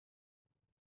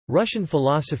Russian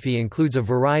philosophy includes a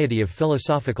variety of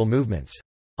philosophical movements.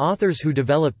 Authors who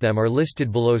developed them are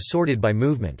listed below, sorted by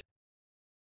movement.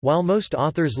 While most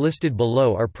authors listed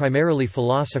below are primarily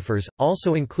philosophers,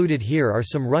 also included here are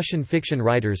some Russian fiction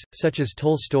writers, such as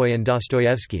Tolstoy and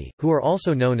Dostoevsky, who are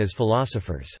also known as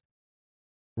philosophers.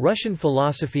 Russian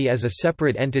philosophy as a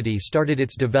separate entity started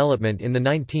its development in the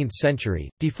 19th century,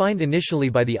 defined initially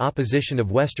by the opposition of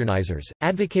Westernizers,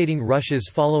 advocating Russia's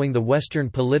following the Western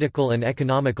political and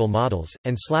economical models,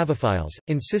 and Slavophiles,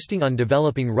 insisting on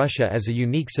developing Russia as a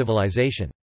unique civilization.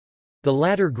 The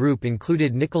latter group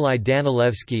included Nikolai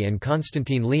Danilevsky and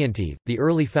Konstantin Leontiev, the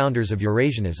early founders of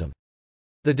Eurasianism.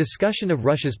 The discussion of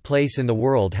Russia's place in the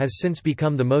world has since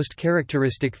become the most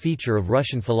characteristic feature of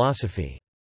Russian philosophy.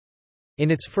 In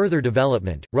its further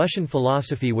development, Russian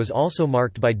philosophy was also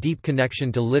marked by deep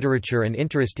connection to literature and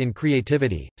interest in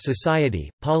creativity,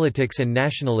 society, politics and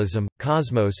nationalism.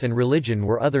 Cosmos and religion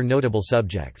were other notable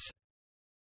subjects.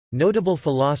 Notable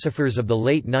philosophers of the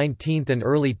late 19th and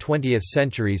early 20th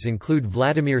centuries include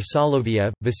Vladimir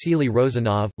Soloviev, Vasily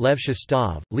Rozanov, Lev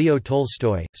Shestov, Leo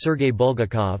Tolstoy, Sergei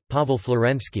Bulgakov, Pavel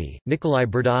Florensky, Nikolai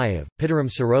Berdyaev, Pitirim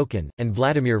Sorokin, and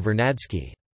Vladimir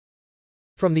Vernadsky.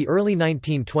 From the early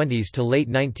 1920s to late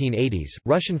 1980s,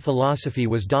 Russian philosophy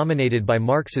was dominated by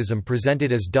Marxism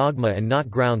presented as dogma and not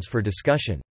grounds for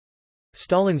discussion.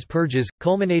 Stalin's purges,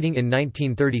 culminating in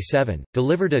 1937,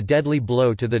 delivered a deadly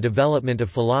blow to the development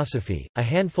of philosophy. A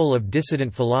handful of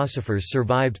dissident philosophers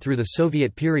survived through the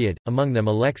Soviet period, among them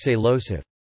Alexei Losev.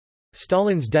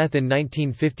 Stalin's death in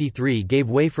 1953 gave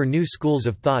way for new schools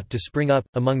of thought to spring up,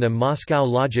 among them Moscow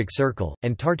Logic Circle,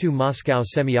 and Tartu Moscow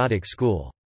Semiotic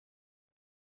School.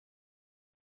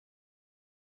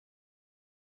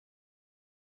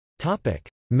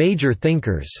 Major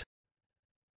thinkers.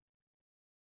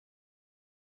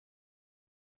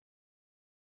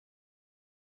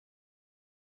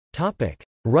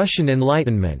 Russian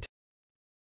Enlightenment.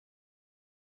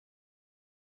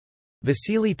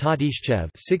 Vasily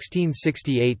Tatishchev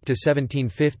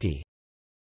 (1668–1750),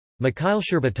 Mikhail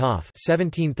Sherbatov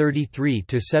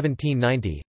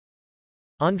 (1733–1790),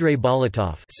 Andrei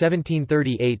Bolotov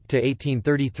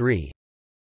 (1738–1833),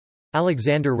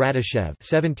 Alexander Radashev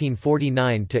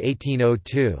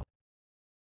 (1749–1802).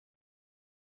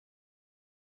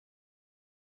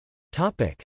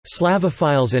 Topic: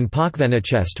 Slavophiles and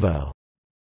pochvennichestvo.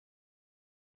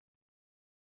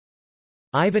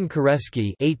 Ivan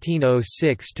Karevsky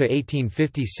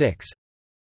 (1806–1856),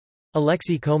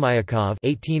 Alexei Komayakov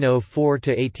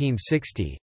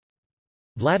 (1804–1860),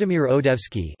 Vladimir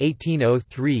Odevsky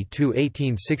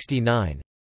 (1803–1869),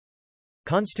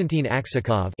 Konstantin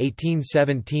Aksakov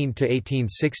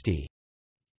 (1817–1860),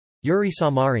 Yuri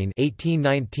Samarin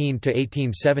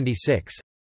 (1819–1876),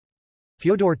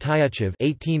 Fyodor Tyachev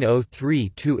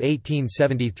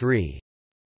 (1803–1873),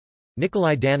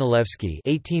 Nikolai Danilevsky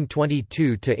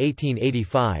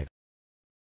 (1822–1885),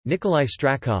 Nikolai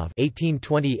Strakov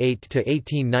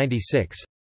 (1828–1896),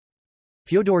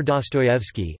 Fyodor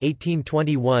Dostoevsky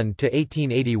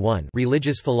 (1821–1881),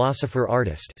 religious philosopher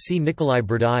artist. See Nikolai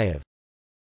Berdyaev.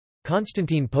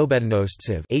 Konstantin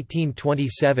Pobedonostsev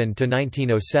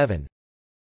 (1827–1907),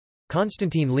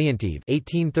 Konstantin Leontiev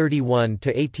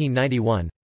 (1831–1891),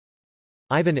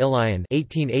 Ivan Ilyin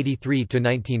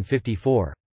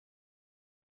 (1883–1954).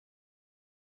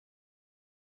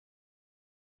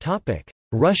 Topic: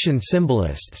 Russian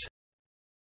symbolists.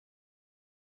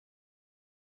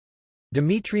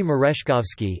 Dmitry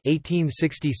Merezhkovsky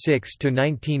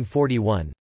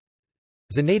 (1866–1941),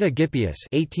 Zinaida Gippius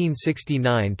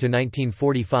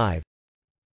 (1869–1945),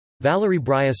 Valery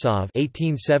Bryasov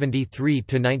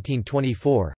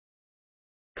 (1873–1924),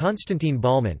 Konstantin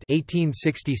Balmont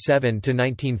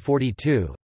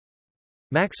 (1867–1942),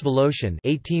 Max Voloshin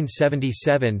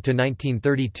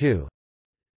 (1877–1932),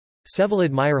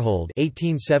 Vsevolod Meyerhold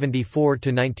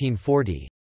 (1874–1940),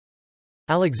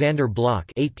 Alexander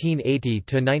Blok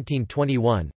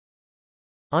 (1880–1921),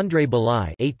 Andrei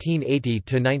Belai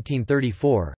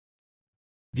 (1880–1934),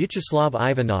 Vyacheslav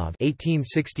Ivanov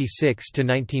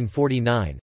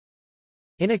 (1866–1949),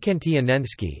 Innokenty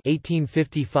Anensky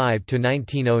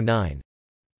 (1855–1909),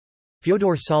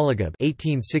 Fyodor Sologub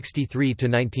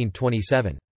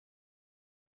 (1863–1927).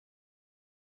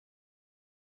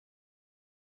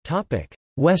 Topic: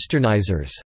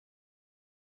 Westernizers.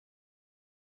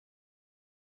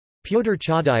 Pyotr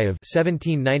Chadayev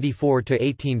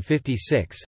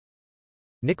 (1794–1856),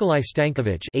 Nikolai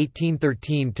Stankovich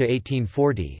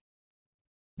 (1813–1840),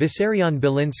 Vissarion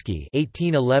Belinsky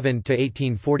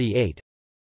 (1811–1848),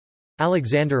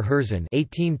 Alexander Herzen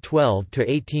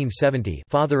 (1812–1870),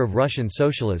 father of Russian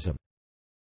socialism.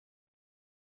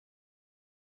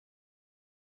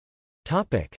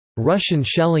 Russian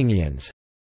Schellingians.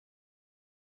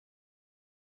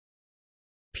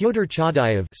 Pyotr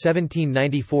Chadayev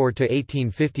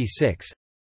 (1794–1856),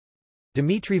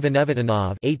 Dmitry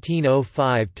Venevitanov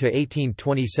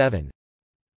 (1805–1827),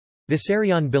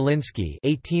 Vissarion Belinsky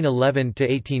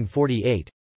 (1811–1848),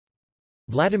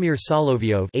 Vladimir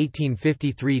Solovyov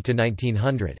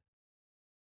 (1853–1900).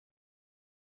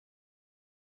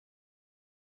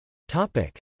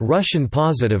 Topic: Russian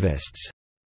positivists.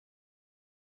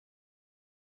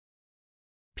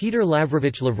 Peter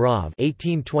Lavrovich Lavrov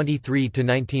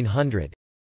 (1823–1900),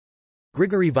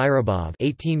 Grigory Virabov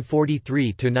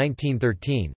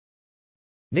 (1843–1913),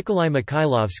 Nikolai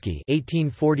Mikhailovsky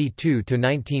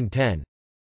 (1842–1910),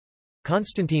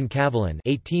 Konstantin Kavelin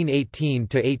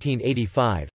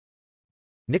 (1818–1885),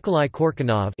 Nikolai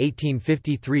Korkanov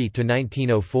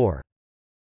 (1853–1904).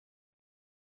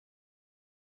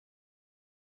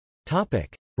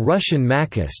 Topic: Russian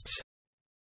Machists.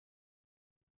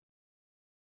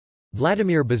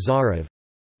 Vladimir Bazarov,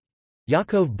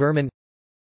 Yakov Berman,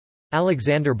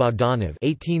 Alexander Bogdanov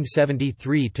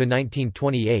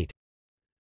 (1873–1928),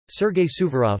 Sergei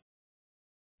Suvorov,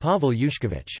 Pavel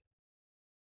Yushkevich.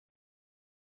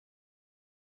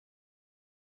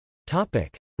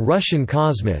 Topic: Russian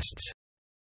cosmists.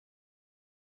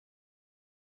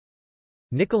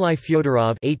 Nikolai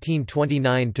Fyodorov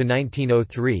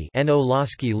 (1829–1903). N.O.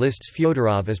 Lasky lists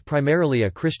Fyodorov as primarily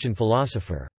a Christian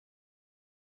philosopher.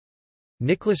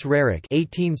 Nicholas Roerich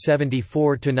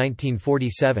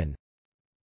 (1874–1947),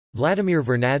 Vladimir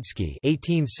Vernadsky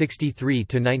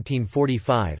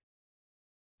 (1863–1945),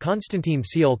 Konstantin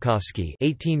Tsiolkovsky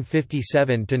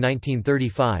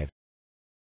 (1857–1935),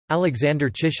 Alexander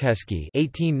Chishhesky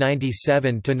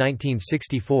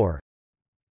 (1897–1964),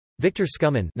 Victor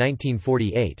Skumin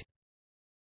 (1948).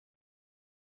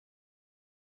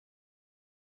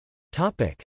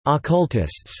 Topic: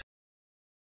 Occultists.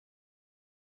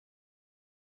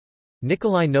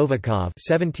 Nikolai Novikov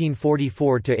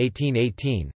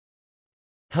 (1744–1818),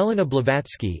 Helena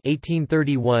Blavatsky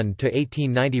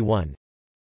 (1831–1891),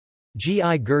 G.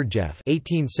 I. Gurdjieff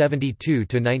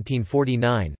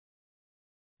 (1872–1949),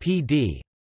 P. D.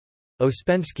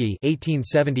 Ouspensky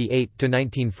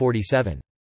 (1878–1947).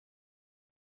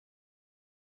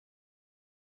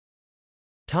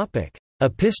 Topic: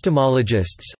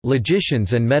 Epistemologists,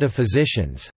 logicians, and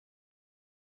metaphysicians.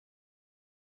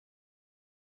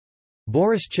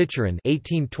 Boris Chicherin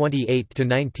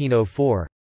 (1828–1904),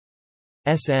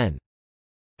 S.N.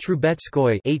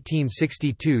 Trubetskoy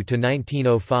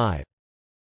 (1862–1905).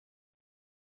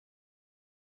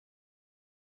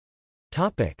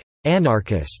 Topic: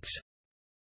 Anarchists.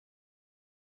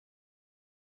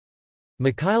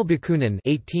 Mikhail Bakunin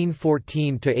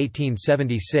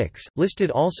 (1814–1876),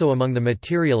 listed also among the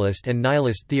materialist and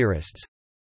nihilist theorists.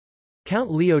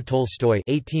 Count Leo Tolstoy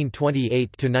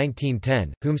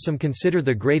 (1828–1910), whom some consider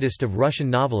the greatest of Russian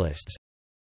novelists.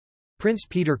 Prince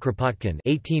Peter Kropotkin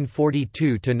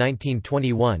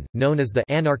 (1842–1921), known as the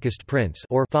Anarchist Prince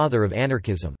or Father of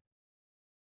Anarchism.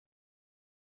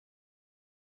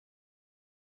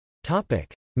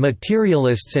 Topic: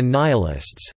 Materialists and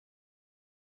nihilists.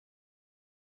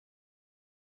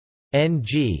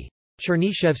 N.G.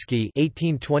 Chernyshevsky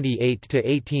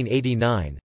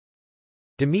 (1828–1889),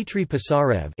 Dmitry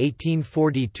Pisarev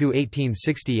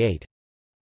 (1840–1868),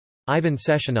 Ivan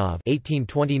Sechenov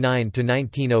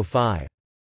 (1829–1905).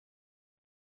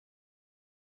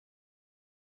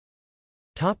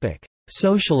 Topic: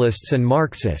 Socialists and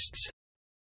Marxists.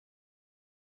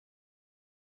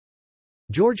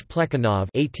 George Plekhanov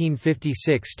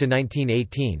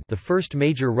 (1856–1918), the first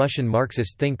major Russian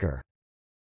Marxist thinker.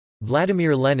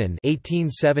 Vladimir Lenin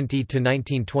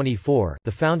 (1870–1924),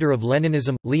 the founder of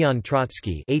Leninism. Leon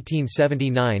Trotsky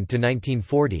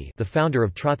 (1879–1940), the founder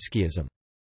of Trotskyism.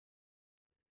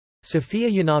 Sofia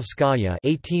Yanovskaya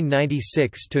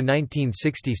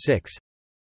 (1896–1966),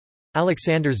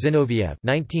 Alexander Zinoviev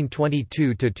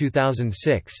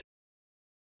 (1922–2006),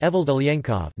 Evald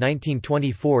Ilyenkov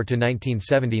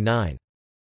 (1924–1979).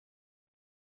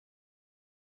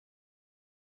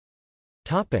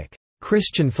 Topic: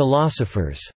 Christian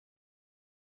philosophers.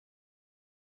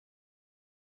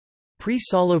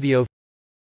 Pre-Solovyov,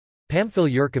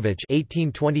 Pamphil Yurkovich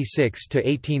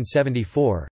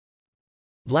 (1826–1874),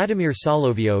 Vladimir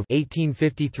Solovyov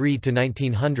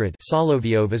 (1853–1900).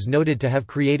 Solovyov is noted to have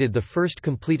created the first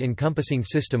complete encompassing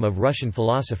system of Russian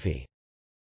philosophy.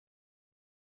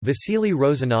 Vasily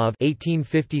Rozanov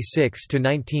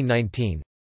 (1856–1919),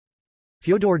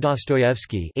 Fyodor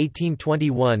Dostoevsky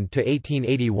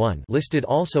 (1821–1881), listed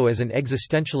also as an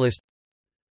existentialist.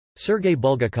 Sergei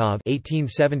Bulgakov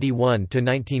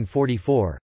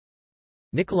 (1871–1944),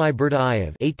 Nikolai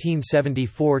Berdyaev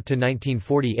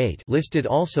 (1874–1948), listed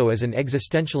also as an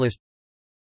existentialist.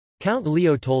 Count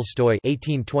Leo Tolstoy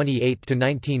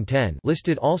 (1828–1910),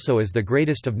 listed also as the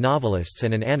greatest of novelists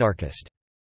and an anarchist.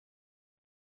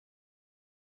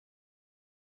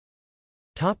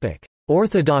 Topic: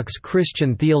 Orthodox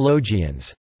Christian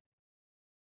theologians.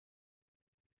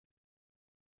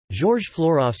 Georges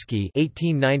Florovsky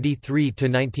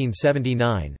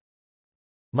 (1893–1979),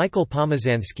 Michael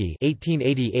Pomazansky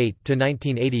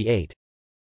 (1888–1988),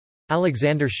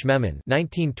 Alexander Schmemann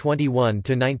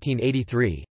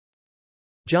 (1921–1983),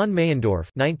 John Meyendorff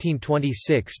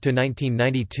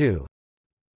 (1926–1992),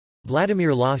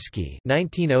 Vladimir Lossky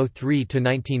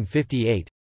 (1903–1958),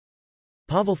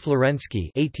 Pavel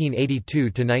Florensky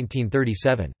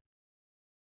 (1882–1937).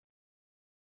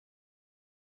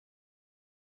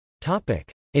 Topic: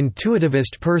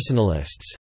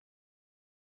 Intuitivist-personalists.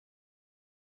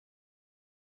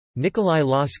 Nikolai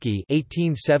Lossky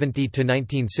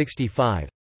 (1870–1965),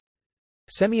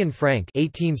 Semyon Frank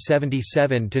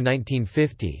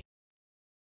 (1877–1950),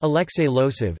 Alexei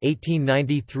Losev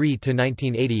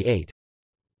 (1893–1988),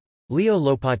 Leo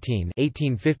Lopatin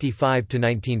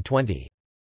 (1855–1920).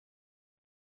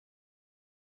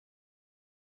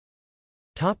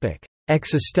 Topic: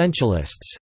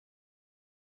 Existentialists.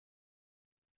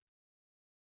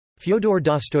 Fyodor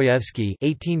Dostoevsky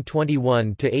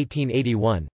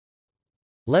 (1821–1881),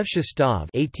 Lev Shestov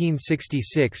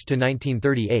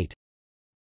 (1866–1938),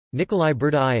 Nikolai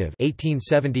Berdyaev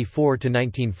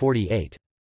 (1874–1948).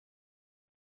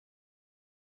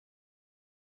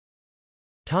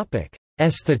 Topic: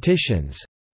 Aestheticians.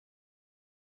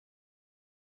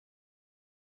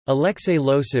 Alexei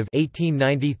Losev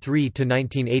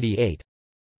 (1893–1988),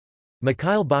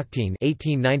 Mikhail Bakhtin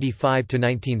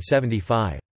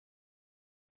 (1895–1975).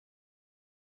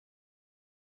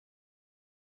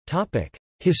 Topic: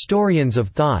 Historians of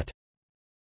thought.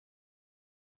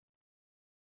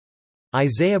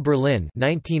 Isaiah Berlin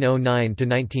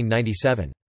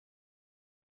 (1909–1997).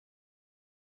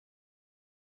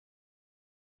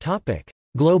 Topic: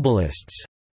 Globalists.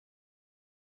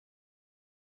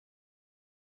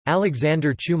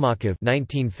 Alexander Chumakov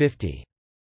 (1950).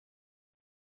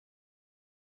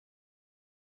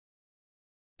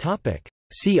 Topic: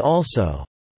 See also.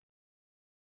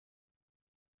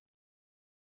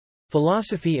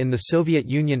 Philosophy in the Soviet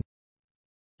Union,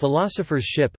 Philosopher's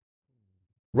Ship,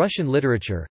 Russian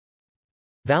literature,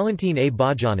 Valentin A.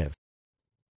 Bajanov,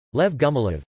 Lev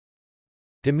Gumilev,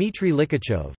 Dmitry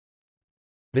Likhachov,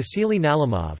 Vasily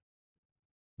Nalimov,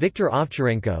 Viktor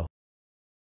Ovcharenko,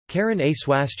 Karen A.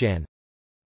 Swasjan,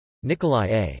 Nikolai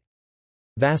A.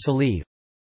 Vasiliev.